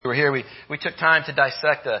we're here, we took time to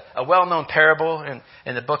dissect a well-known parable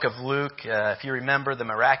in the book of Luke. If you remember, the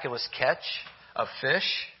miraculous catch of fish.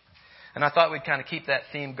 And I thought we'd kind of keep that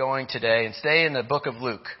theme going today and stay in the book of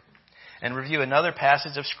Luke and review another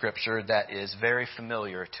passage of Scripture that is very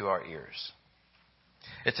familiar to our ears.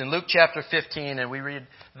 It's in Luke chapter 15, and we read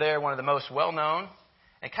there one of the most well-known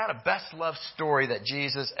and kind of best-loved story that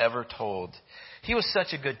Jesus ever told. He was such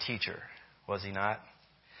a good teacher, was he not?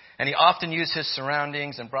 And he often used his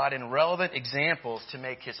surroundings and brought in relevant examples to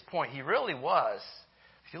make his point. He really was,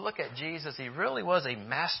 if you look at Jesus, he really was a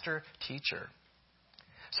master teacher.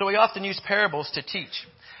 So he often used parables to teach.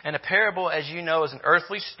 And a parable, as you know, is an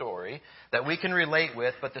earthly story that we can relate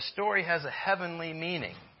with, but the story has a heavenly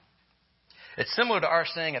meaning. It's similar to our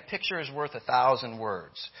saying, a picture is worth 1,000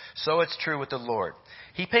 words. So it's true with the Lord.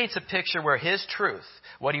 He paints a picture where his truth,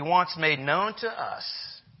 what he wants made known to us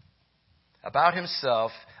about himself,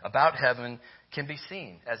 about heaven, can be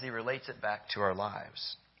seen as he relates it back to our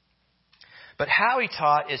lives. But how he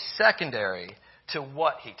taught is secondary to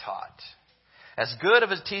what he taught. As good of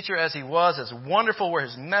a teacher as he was, as wonderful were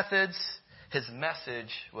his methods, his message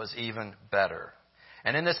was even better.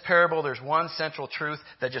 And in this parable, there's one central truth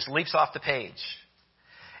that just leaps off the page.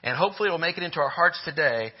 And hopefully it will make it into our hearts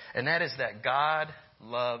today, and that is that God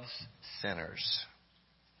loves sinners.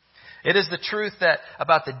 It is the truth that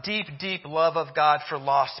about the deep, deep love of God for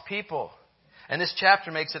lost people. And this chapter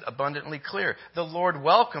makes it abundantly clear. The Lord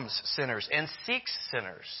welcomes sinners and seeks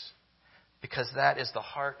sinners because that is the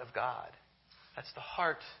heart of God. That's the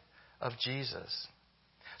heart of Jesus.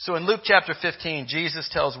 So in Luke chapter 15, Jesus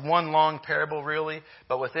tells one long parable really,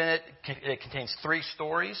 but within it, it contains 3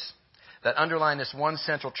 stories that underline this one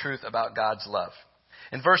central truth about God's love.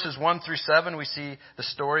 In verses 1 through 7, we see the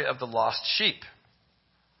story of the lost sheep.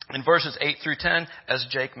 In verses 8 through 10, as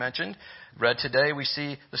Jake mentioned, read today, we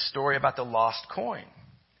see the story about the lost coin.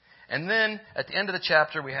 And then at the end of the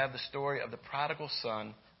chapter, we have the story of the prodigal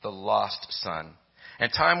son, the lost son.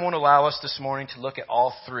 And time won't allow us this morning to look at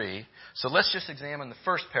all 3. So let's just examine the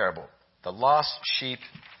first parable, the lost sheep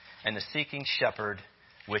and the seeking shepherd,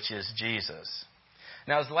 which is Jesus.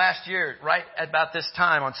 Now, as last year, right about this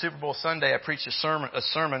time on Super Bowl Sunday, I preached a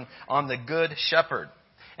sermon on the good shepherd.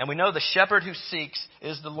 And we know the shepherd who seeks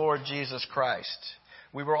is the Lord Jesus Christ.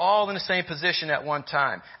 We were all in the same position at one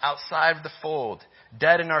time, outside of the fold,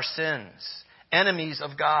 dead in our sins, enemies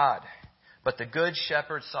of God. But the good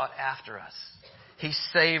shepherd sought after us. He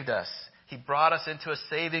saved us. He brought us into a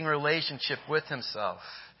saving relationship with himself.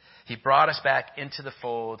 He brought us back into the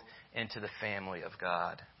fold, into the family of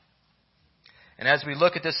God. And as we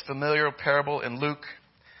look at this familiar parable in Luke,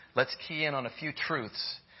 let's key in on a few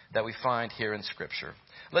truths that we find here in Scripture.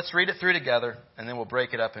 Let's read it through together, and then we'll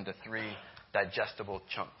break it up into 3 digestible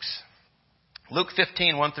chunks. Luke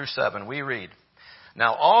 15, 1 through 7, we read,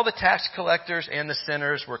 "Now all the tax collectors and the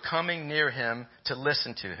sinners were coming near him to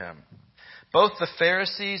listen to him. Both the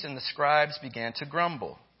Pharisees and the scribes began to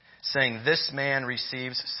grumble, saying, 'This man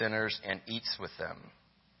receives sinners and eats with them.'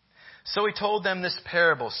 So he told them this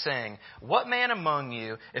parable, saying, 'What man among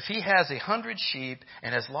you, if he has 100 sheep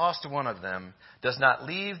and has lost one of them, does not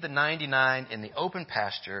leave the 99 in the open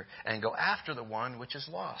pasture and go after the one which is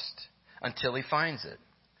lost until he finds it?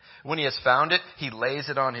 When he has found it, he lays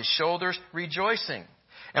it on his shoulders, rejoicing.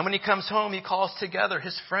 And when he comes home, he calls together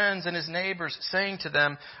his friends and his neighbors, saying to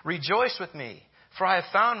them, "Rejoice with me, for I have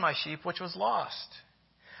found my sheep which was lost."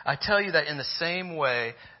 I tell you that in the same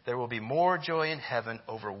way, there will be more joy in heaven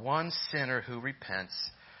over one sinner who repents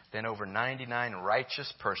than over 99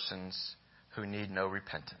 righteous persons who need no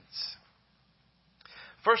repentance."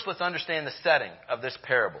 First, let's understand the setting of this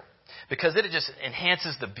parable, because it just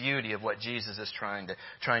enhances the beauty of what Jesus is trying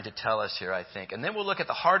to tell us here, I think. And then we'll look at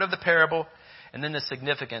the heart of the parable, and then the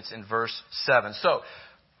significance in verse 7. So,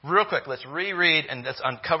 real quick, let's reread and let's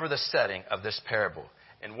uncover the setting of this parable.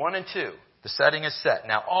 In 1 and 2, the setting is set.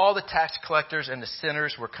 Now, all the tax collectors and the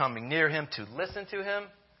sinners were coming near him to listen to him.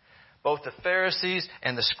 Both the Pharisees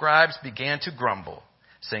and the scribes began to grumble,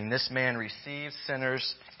 saying, "This man receives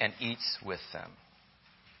sinners and eats with them."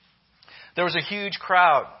 There was a huge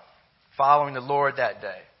crowd following the Lord that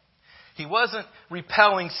day. He wasn't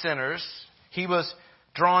repelling sinners. He was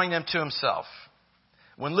drawing them to himself.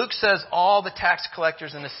 When Luke says all the tax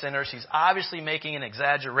collectors and the sinners, he's obviously making an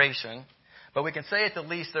exaggeration. But we can say at the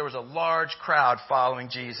least there was a large crowd following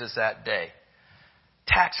Jesus that day.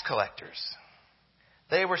 Tax collectors.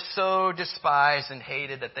 They were so despised and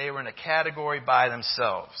hated that they were in a category by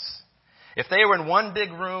themselves. If they were in one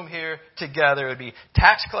big room here together, it would be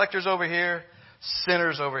tax collectors over here,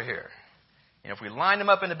 sinners over here. And if we line them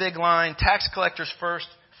up in a big line, tax collectors first,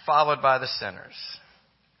 followed by the sinners.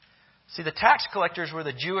 See, the tax collectors were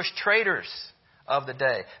the Jewish traders of the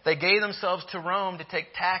day. They gave themselves to Rome to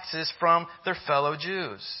take taxes from their fellow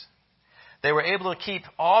Jews. They were able to keep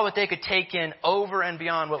all that they could take in over and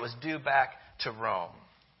beyond what was due back to Rome.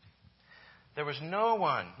 There was no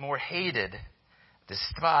one more hated,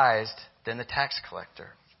 despised than the tax collector.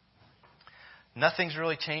 Nothing's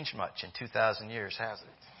really changed much in 2,000 years, has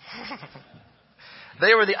it?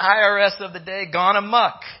 They were the IRS of the day, gone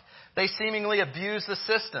amok. They seemingly abused the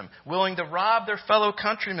system, willing to rob their fellow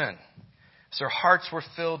countrymen. So their hearts were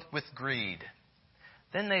filled with greed.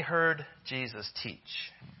 Then they heard Jesus teach.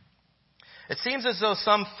 It seems as though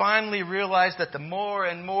some finally realized that the more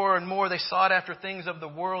and more and more they sought after things of the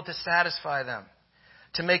world to satisfy them,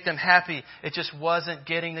 to make them happy, it just wasn't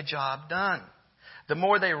getting the job done. The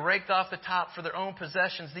more they raked off the top for their own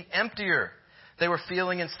possessions, the emptier they were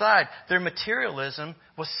feeling inside. Their materialism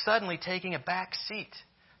was suddenly taking a back seat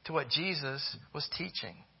to what Jesus was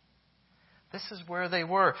teaching. This is where they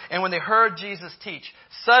were. And when they heard Jesus teach,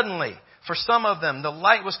 suddenly, for some of them, the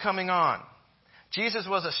light was coming on. Jesus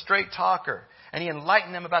was a straight talker, and he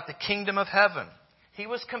enlightened them about the kingdom of heaven. He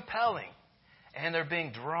was compelling, and they're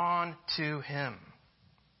being drawn to him.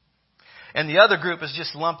 And the other group is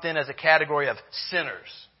just lumped in as a category of sinners.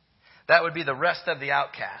 That would be the rest of the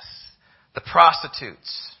outcasts, the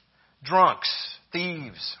prostitutes, drunks,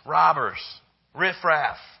 thieves, robbers,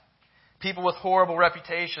 riffraff, people with horrible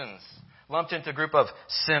reputations, lumped into a group of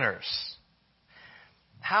sinners.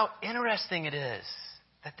 How interesting it is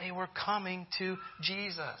that they were coming to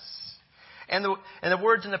Jesus. And the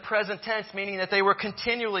words in the present tense, meaning that they were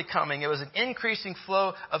continually coming. It was an increasing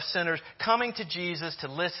flow of sinners coming to Jesus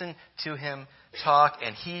to listen to him talk,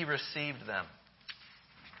 and he received them.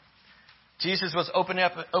 Jesus was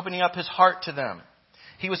opening up his heart to them.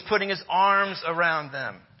 He was putting his arms around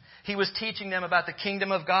them. He was teaching them about the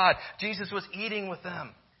kingdom of God. Jesus was eating with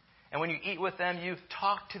them. And when you eat with them, you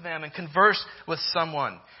talk to them and converse with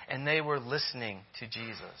someone. And they were listening to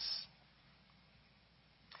Jesus.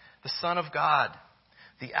 The Son of God,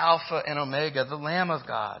 the Alpha and Omega, the Lamb of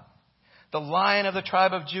God, the Lion of the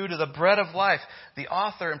tribe of Judah, the bread of life, the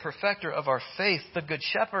author and perfecter of our faith, the Good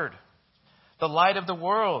Shepherd, the light of the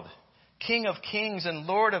world, King of kings and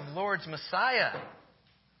Lord of lords, Messiah.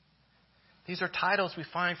 These are titles we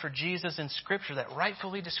find for Jesus in Scripture that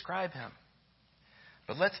rightfully describe him.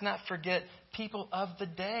 But let's not forget people of the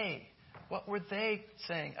day. What were they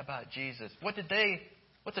saying about Jesus? What's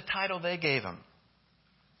the title they gave him?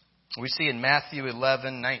 We see in Matthew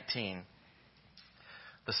 11:19.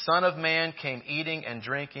 The Son of Man came eating and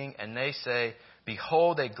drinking, and they say,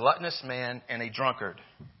 behold, a gluttonous man and a drunkard,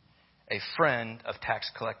 a friend of tax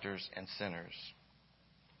collectors and sinners.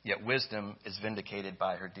 Yet wisdom is vindicated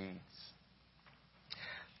by her deeds.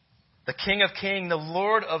 The King of Kings, the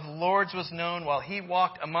Lord of Lords was known while he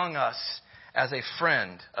walked among us as a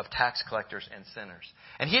friend of tax collectors and sinners.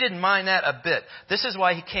 And he didn't mind that a bit. This is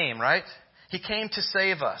why he came, right? He came to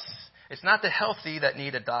save us. It's not the healthy that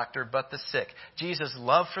need a doctor, but the sick. Jesus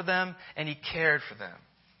loved for them, and he cared for them.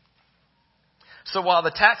 So while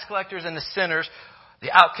the tax collectors and the sinners,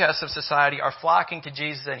 the outcasts of society, are flocking to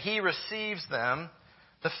Jesus and he receives them,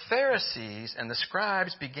 the Pharisees and the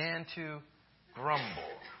scribes began to grumble.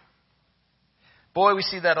 Boy, we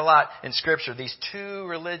see that a lot in Scripture. These two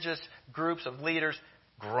religious groups of leaders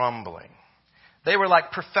grumbling. They were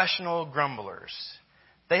like professional grumblers.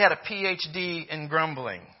 They had a PhD in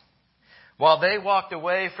grumbling. While they walked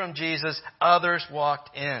away from Jesus, others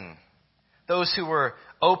walked in. Those who were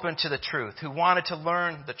open to the truth, who wanted to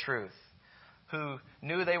learn the truth, who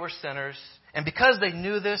knew they were sinners. And because they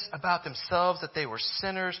knew this about themselves, that they were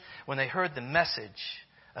sinners, when they heard the message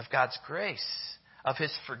of God's grace, of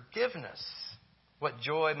his forgiveness, what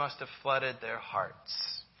joy must have flooded their hearts.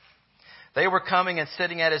 They were coming and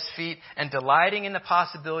sitting at his feet and delighting in the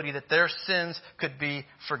possibility that their sins could be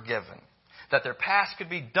forgiven, that their past could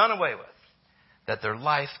be done away with, that their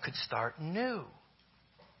life could start new.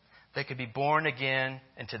 They could be born again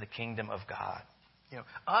into the kingdom of God. You know,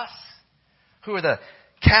 us, who are the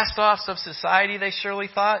cast-offs of society, they surely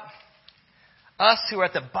thought. Us who are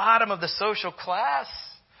at the bottom of the social class.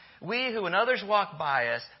 We who, when others walk by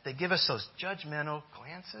us, they give us those judgmental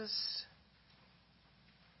glances.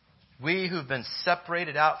 We who've been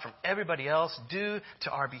separated out from everybody else due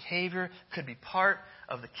to our behavior could be part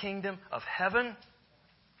of the kingdom of heaven.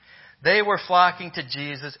 They were flocking to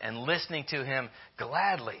Jesus and listening to him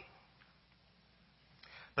gladly.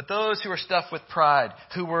 But those who were stuffed with pride,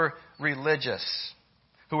 who were religious,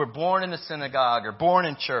 who were born in the synagogue or born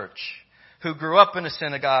in church, who grew up in a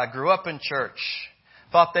synagogue, grew up in church,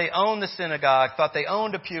 thought they owned the synagogue, thought they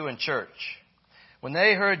owned a pew in church. When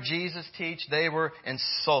they heard Jesus teach, they were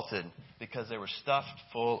insulted because they were stuffed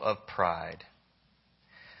full of pride.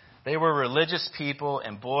 They were religious people,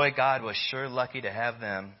 and boy, God was sure lucky to have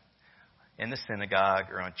them in the synagogue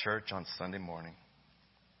or on church on Sunday morning.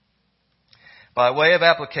 By way of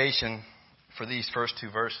application for these first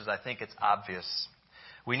two verses, I think it's obvious.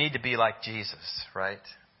 We need to be like Jesus, right?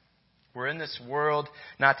 We're in this world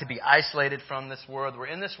not to be isolated from this world. We're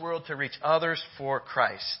in this world to reach others for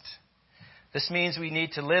Christ. This means we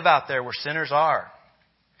need to live out there where sinners are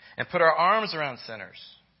and put our arms around sinners.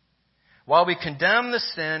 While we condemn the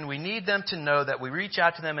sin, we need them to know that we reach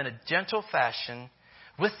out to them in a gentle fashion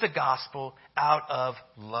with the gospel out of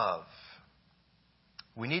love.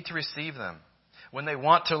 We need to receive them when they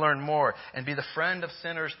want to learn more and be the friend of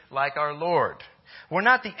sinners like our Lord. We're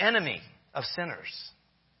not the enemy of sinners.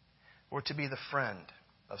 We're to be the friend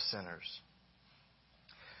of sinners.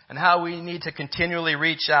 And how we need to continually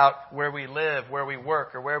reach out where we live, where we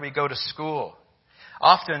work, or where we go to school.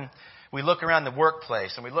 Often we look around the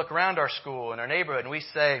workplace and we look around our school and our neighborhood and we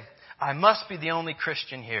say, I must be the only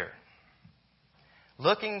Christian here.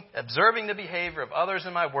 Observing the behavior of others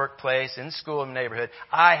in my workplace, in school, and neighborhood,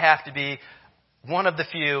 I have to be one of the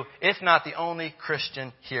few, if not the only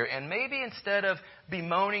Christian here. And maybe instead of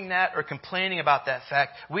bemoaning that or complaining about that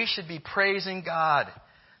fact, we should be praising God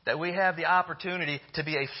that we have the opportunity to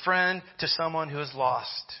be a friend to someone who is lost.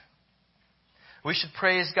 We should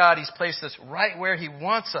praise God. He's placed us right where He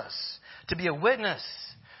wants us, to be a witness,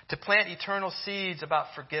 to plant eternal seeds about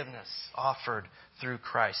forgiveness offered through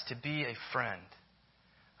Christ, to be a friend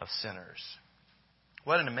of sinners.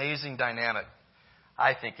 What an amazing dynamic,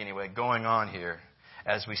 I think anyway, going on here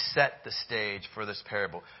as we set the stage for this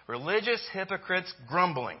parable. Religious hypocrites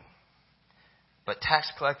grumbling, but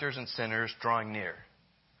tax collectors and sinners drawing near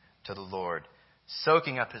to the Lord,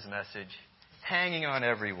 soaking up His message, hanging on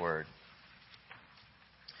every word.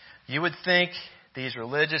 You would think these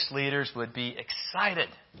religious leaders would be excited.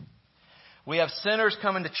 We have sinners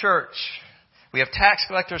coming to church. We have tax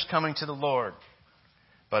collectors coming to the Lord.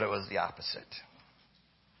 But it was the opposite.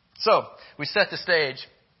 So, we set the stage.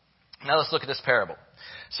 Now let's look at this parable.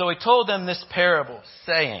 So He told them this parable,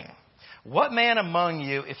 saying, what man among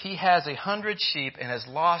you, if he has 100 sheep and has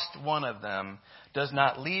lost one of them, does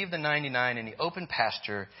not leave the 99 in the open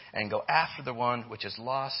pasture and go after the one which is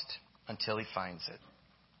lost until he finds it?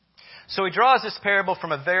 So He draws this parable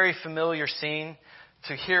from a very familiar scene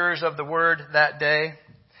to hearers of the word that day.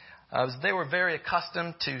 They were very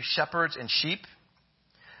accustomed to shepherds and sheep.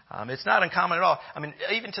 It's not uncommon at all. I mean,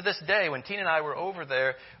 even to this day, when Tina and I were over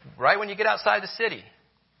there, right when you get outside the city,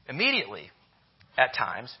 immediately, at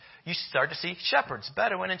times, you start to see shepherds,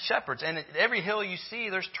 Bedouin and shepherds. And at every hill you see,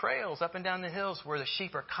 there's trails up and down the hills where the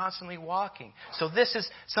sheep are constantly walking. So this is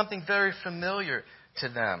something very familiar to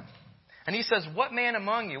them. And He says, what man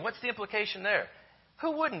among you? What's the implication there?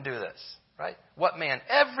 Who wouldn't do this, right? What man?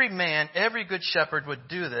 Every good shepherd would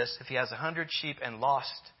do this if he has 100 sheep and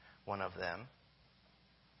lost one of them.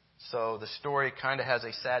 So the story kind of has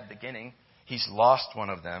a sad beginning. He's lost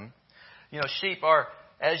one of them. You know, sheep are,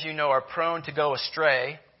 as you know, are prone to go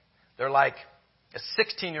astray. They're like a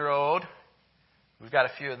 16-year-old. We've got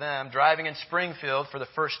a few of them driving in Springfield for the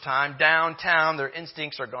first time. Downtown, their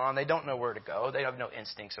instincts are gone. They don't know where to go. They have no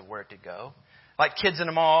instincts of where to go. Like kids in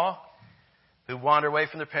a mall who wander away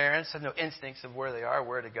from their parents, have no instincts of where they are,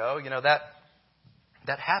 where to go. You know, that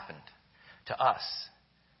happened to us.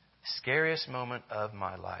 Scariest moment of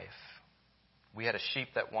my life. We had a sheep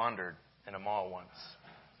that wandered in a mall once.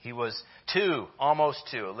 He was almost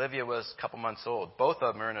two. Olivia was a couple months old. Both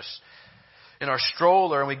of them are in our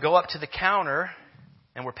stroller, and we go up to the counter,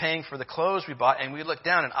 and we're paying for the clothes we bought, and we look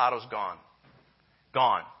down, and Otto's gone.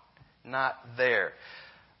 Gone. Not there.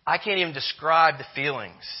 I can't even describe the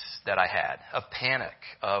feelings that I had of panic,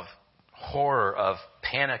 of horror, of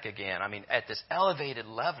panic again. I mean, at this elevated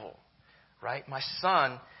level, right? My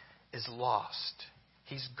son is lost.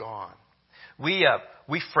 He's gone. We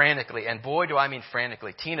frantically, and boy do I mean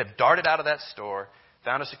frantically, Tina darted out of that store,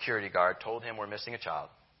 found a security guard, told him we're missing a child.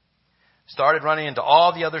 Started running into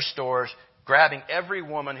all the other stores, grabbing every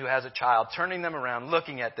woman who has a child, turning them around,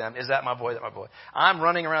 looking at them. Is that my boy? That my boy? I'm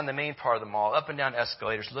running around the main part of the mall, up and down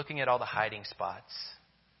escalators, looking at all the hiding spots.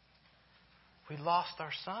 We lost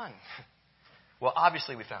our son. Well,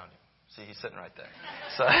 obviously we found him. See, he's sitting right there.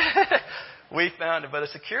 So we found him. But a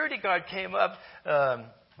security guard came up,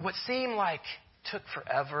 what seemed like took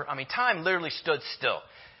forever. I mean, time literally stood still.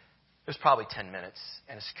 It was probably 10 minutes.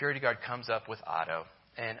 And a security guard comes up with Otto.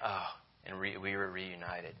 And we were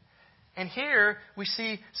reunited. And here we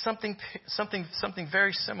see something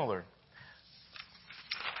very similar.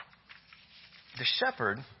 The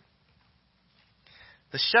shepherd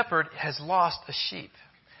The shepherd has lost a sheep.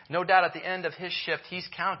 No doubt at the end of his shift, he's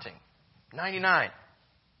counting. 99.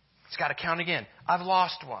 He's got to count again. I've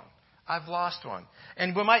lost one. I've lost one.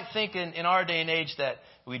 And we might think in our day and age that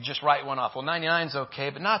we just write one off. Well, 99's okay,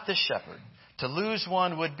 but not this shepherd. To lose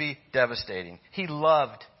one would be devastating. He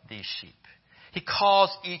loved these sheep. He calls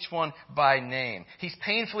each one by name. He's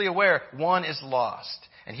painfully aware one is lost,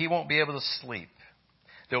 and he won't be able to sleep.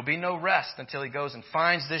 There will be no rest until he goes and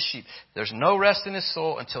finds this sheep. There's no rest in his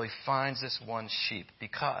soul until he finds this one sheep,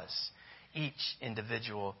 because each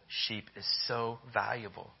individual sheep is so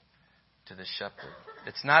valuable to the shepherd.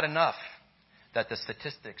 It's not enough that the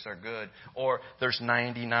statistics are good or there's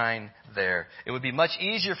 99 there. It would be much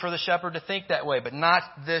easier for the shepherd to think that way, but not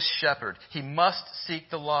this shepherd. He must seek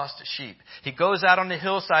the lost sheep. He goes out on the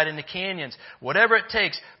hillside, in the canyons, whatever it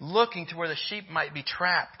takes, looking to where the sheep might be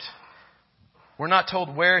trapped. We're not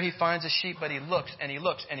told where he finds a sheep, but he looks and he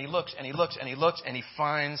looks and he looks and he looks and he looks and he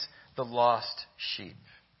finds the lost sheep.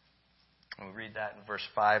 And we read that in verse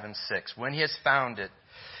 5 and 6. When he has found it,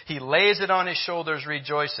 he lays it on his shoulders,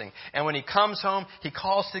 rejoicing. And when he comes home, he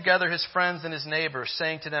calls together his friends and his neighbors,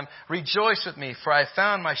 saying to them, "Rejoice with me, for I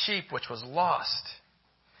found my sheep which was lost."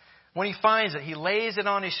 When he finds it, he lays it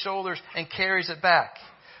on his shoulders and carries it back.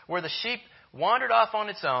 Where the sheep wandered off on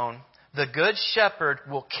its own, the good shepherd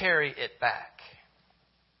will carry it back.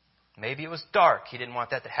 Maybe it was dark. He didn't want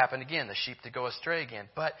that to happen again, the sheep to go astray again.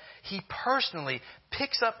 But he personally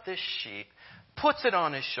picks up this sheep, puts it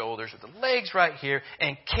on his shoulders with the legs right here,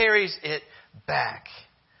 and carries it back.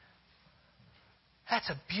 That's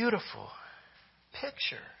a beautiful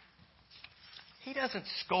picture. He doesn't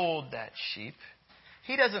scold that sheep.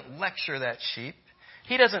 He doesn't lecture that sheep.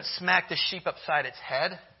 He doesn't smack the sheep upside its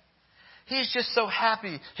head. He's just so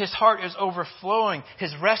happy. His heart is overflowing.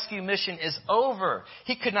 His rescue mission is over.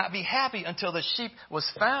 He could not be happy until the sheep was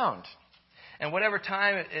found. And whatever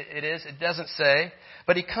time it is, it doesn't say.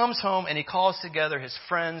 But he comes home and he calls together his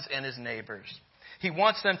friends and his neighbors. He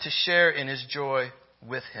wants them to share in his joy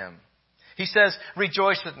with him. He says,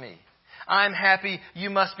 "Rejoice with me. I'm happy. You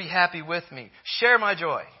must be happy with me. Share my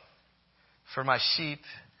joy. For my sheep,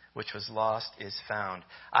 which was lost, is found.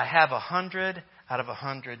 I have 100 out of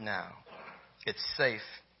 100 now. It's safe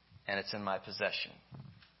and it's in my possession."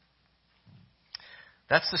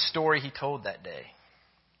 That's the story he told that day.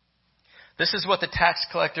 This is what the tax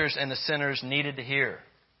collectors and the sinners needed to hear.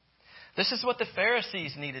 This is what the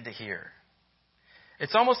Pharisees needed to hear.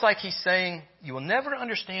 It's almost like he's saying, you will never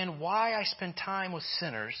understand why I spend time with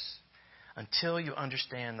sinners until you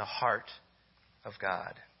understand the heart of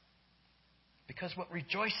God. Because what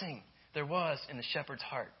rejoicing there was in the shepherd's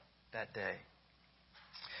heart that day.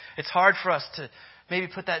 It's hard for us to maybe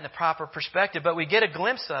put that in the proper perspective, but we get a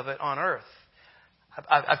glimpse of it on earth.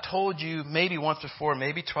 I've told you maybe once before,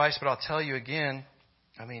 maybe twice, but I'll tell you again.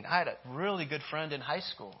 I had a really good friend in high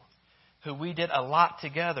school who we did a lot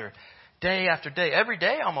together, day after day, every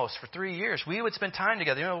day almost for 3 years. We would spend time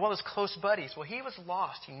together. One of those close buddies. Well, he was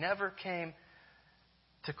lost. He never came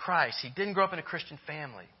to Christ. He didn't grow up in a Christian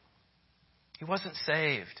family. He wasn't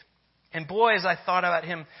saved. And boy, as I thought about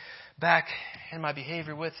him back in my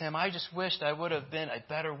behavior with him, I just wished I would have been a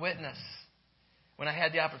better witness when I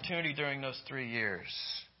had the opportunity during those 3 years.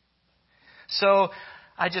 So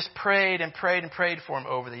I just prayed and prayed and prayed for him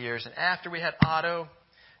over the years. And after we had Otto,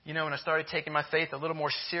 when I started taking my faith a little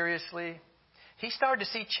more seriously, he started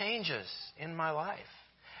to see changes in my life.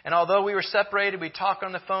 And although we were separated, we'd talk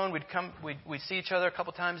on the phone, we'd see each other a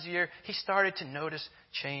couple times a year, he started to notice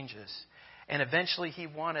changes. And eventually he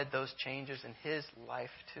wanted those changes in his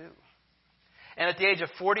life too. And at the age of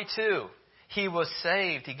 42, he was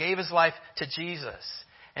saved. He gave his life to Jesus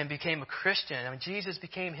and became a Christian. Jesus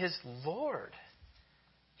became his Lord.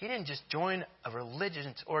 He didn't just join a religious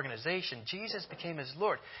organization. Jesus became his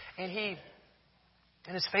Lord. And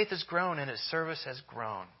his faith has grown and his service has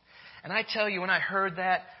grown. And I tell you, when I heard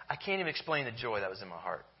that, I can't even explain the joy that was in my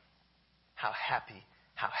heart. How happy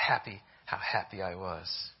I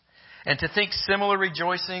was. And to think similar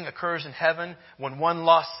rejoicing occurs in heaven when one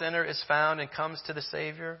lost sinner is found and comes to the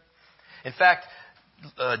Savior. In fact,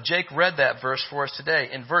 Jake read that verse for us today.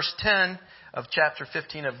 In verse 10 of chapter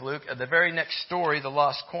 15 of Luke, the very next story, the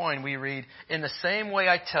lost coin, we read, "In the same way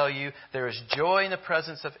I tell you, there is joy in the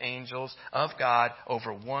presence of angels of God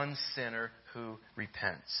over one sinner who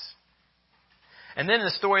repents." And then in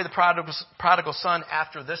the story of the prodigal son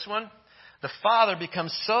after this one, the father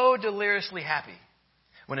becomes so deliriously happy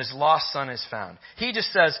when his lost son is found. He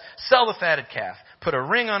just says, "Sell the fatted calf, put a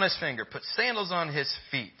ring on his finger, put sandals on his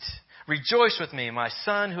feet. Rejoice with me, my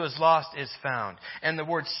son who is lost is found." And the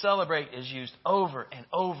word celebrate is used over and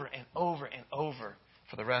over and over and over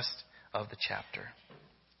for the rest of the chapter.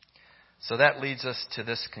 So that leads us to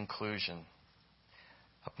this conclusion.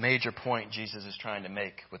 A major point Jesus is trying to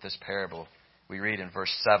make with this parable. We read in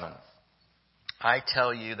verse 7. I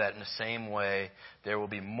tell you that in the same way, there will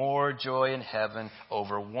be more joy in heaven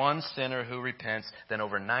over one sinner who repents than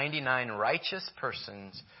over 99 righteous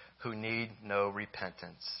persons who need no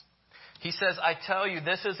repentance. He says, I tell you,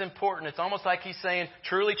 this is important. It's almost like he's saying,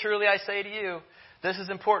 truly, truly, I say to you, this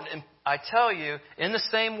is important. And I tell you, in the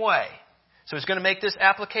same way. So he's going to make this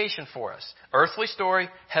application for us. Earthly story,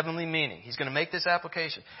 heavenly meaning. He's going to make this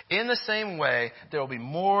application. In the same way, there will be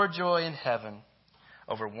more joy in heaven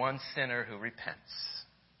over one sinner who repents.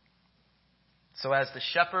 So as the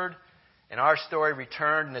shepherd in our story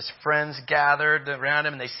returned and his friends gathered around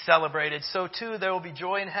him and they celebrated, so too there will be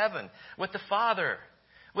joy in heaven with the Father,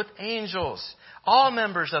 with angels, all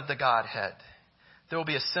members of the Godhead. There will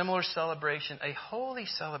be a similar celebration, a holy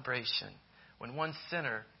celebration, when one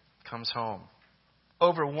sinner comes home.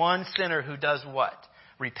 Over one sinner who does what?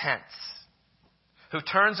 Repents. Who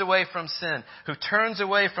turns away from sin. Who turns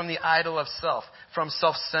away from the idol of self, from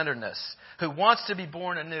self-centeredness. Who wants to be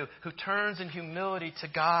born anew. Who turns in humility to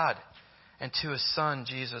God and to His Son,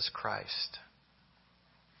 Jesus Christ.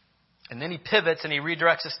 And then he pivots and he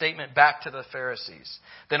redirects the statement back to the Pharisees.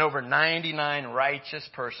 Then over 99 righteous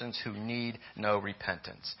persons who need no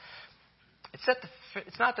repentance.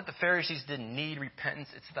 It's not that the Pharisees didn't need repentance.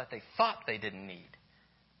 It's that they thought they didn't need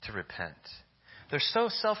to repent. They're so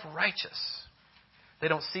self-righteous. They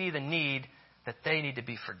don't see the need that they need to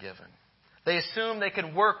be forgiven. They assume they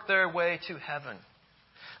can work their way to heaven.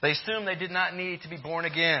 They assume they did not need to be born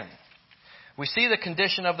again. We see the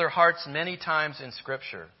condition of their hearts many times in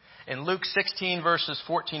Scripture. In Luke 16, verses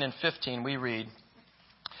 14 and 15, we read,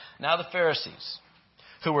 Now the Pharisees,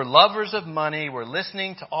 who were lovers of money, were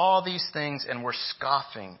listening to all these things and were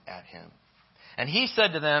scoffing at him. And he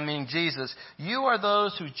said to them, meaning Jesus, You are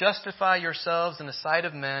those who justify yourselves in the sight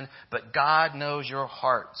of men, but God knows your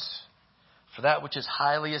hearts. For that which is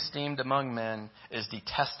highly esteemed among men is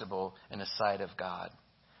detestable in the sight of God.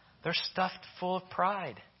 They're stuffed full of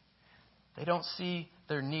pride. They don't see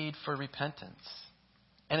their need for repentance.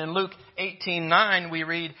 And in Luke 18:9 we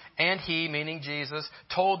read, And he, meaning Jesus,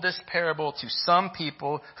 told this parable to some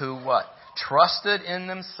people who what? Trusted in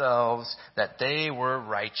themselves that they were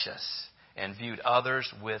righteous and viewed others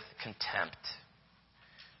with contempt.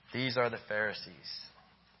 These are the Pharisees.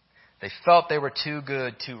 They felt they were too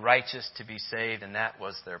good, too righteous to be saved, and that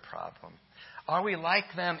was their problem. Are we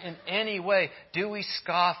like them in any way? Do we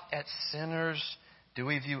scoff at sinners? Do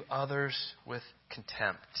we view others with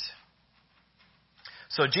contempt?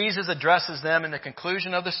 So Jesus addresses them in the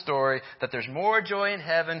conclusion of the story that there's more joy in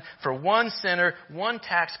heaven for one sinner, one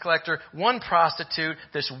tax collector, one prostitute,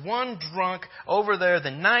 this one drunk over there,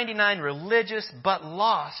 the 99 religious but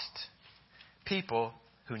lost people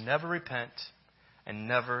who never repent and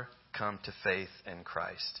never come to faith in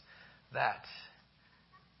Christ. That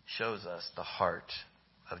shows us the heart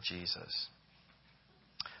of Jesus.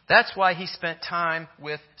 That's why He spent time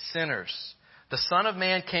with sinners. The Son of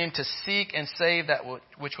Man came to seek and save that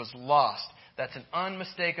which was lost. That's an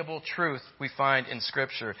unmistakable truth we find in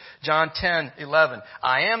Scripture. John 10:11.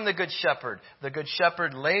 I am the good shepherd. The good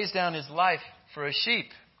shepherd lays down his life for his sheep.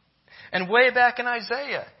 And way back in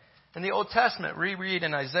Isaiah, in the Old Testament, we read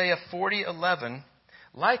in Isaiah 40:11,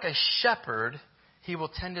 like a shepherd, he will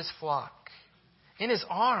tend his flock. In his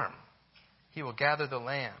arm, he will gather the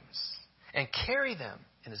lambs and carry them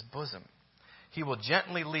in his bosom. He will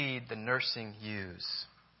gently lead the nursing ewes.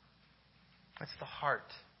 That's the heart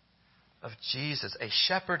of Jesus. A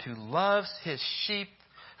shepherd who loves his sheep,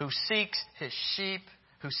 who seeks his sheep,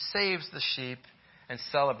 who saves the sheep, and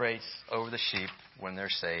celebrates over the sheep when they're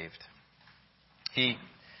saved. He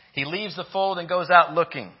leaves the fold and goes out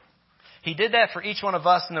looking. He did that for each one of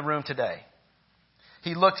us in the room today.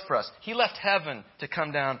 He looked for us. He left heaven to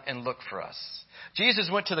come down and look for us. Jesus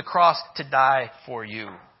went to the cross to die for you.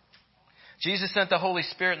 Jesus sent the Holy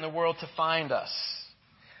Spirit in the world to find us.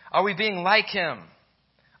 Are we being like Him?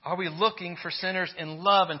 Are we looking for sinners in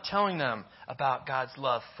love and telling them about God's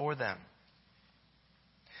love for them?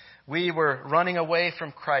 We were running away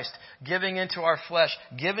from Christ, giving into our flesh,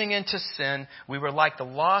 giving into sin. We were like the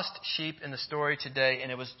lost sheep in the story today,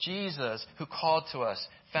 and it was Jesus who called to us,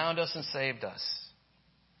 found us, and saved us.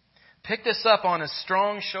 Picked us up on His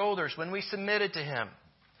strong shoulders when we submitted to Him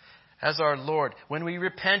as our Lord. When we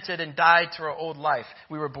repented and died to our old life,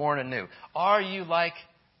 we were born anew. Are you like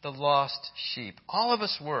the lost sheep? All of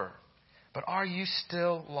us were. But are you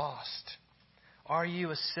still lost? Are you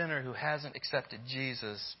a sinner who hasn't accepted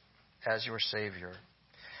Jesus as your Savior?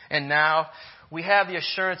 And now we have the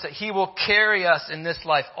assurance that He will carry us in this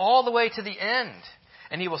life all the way to the end.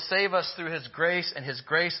 and He will save us through His grace and His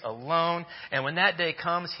grace alone. And when that day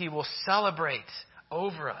comes, He will celebrate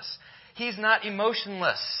over us. He's not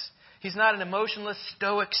emotionless. He's not an emotionless,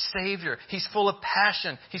 stoic Savior. He's full of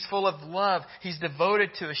passion. He's full of love. He's devoted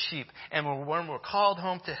to His sheep. And when we're called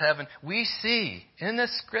home to heaven, we see in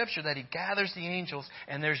this Scripture that He gathers the angels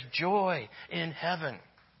and there's joy in heaven.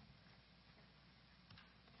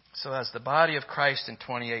 So as the body of Christ in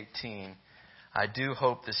 2018, I do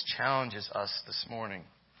hope this challenges us this morning.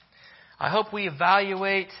 I hope we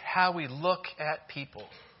evaluate how we look at people.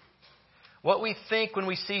 What we think when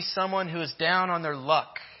we see someone who is down on their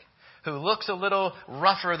luck, who looks a little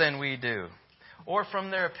rougher than we do, or from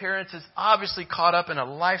their appearance is obviously caught up in a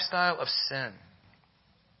lifestyle of sin.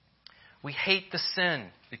 We hate the sin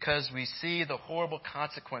because we see the horrible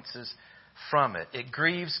consequences from it. It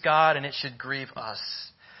grieves God and it should grieve us.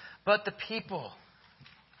 But the people,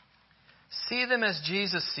 see them as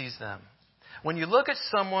Jesus sees them. When you look at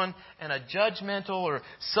someone and a judgmental or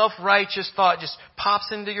self-righteous thought just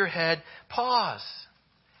pops into your head, pause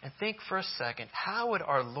and think for a second, how would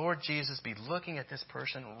our Lord Jesus be looking at this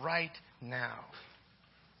person right now?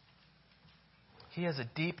 He has a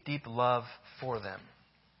deep, deep love for them.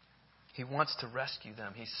 He wants to rescue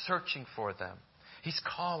them. He's searching for them. He's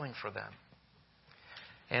calling for them.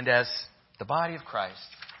 And as the body of Christ,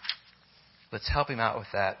 let's help Him out with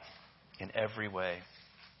that in every way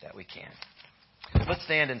that we can. Let's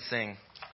stand and sing.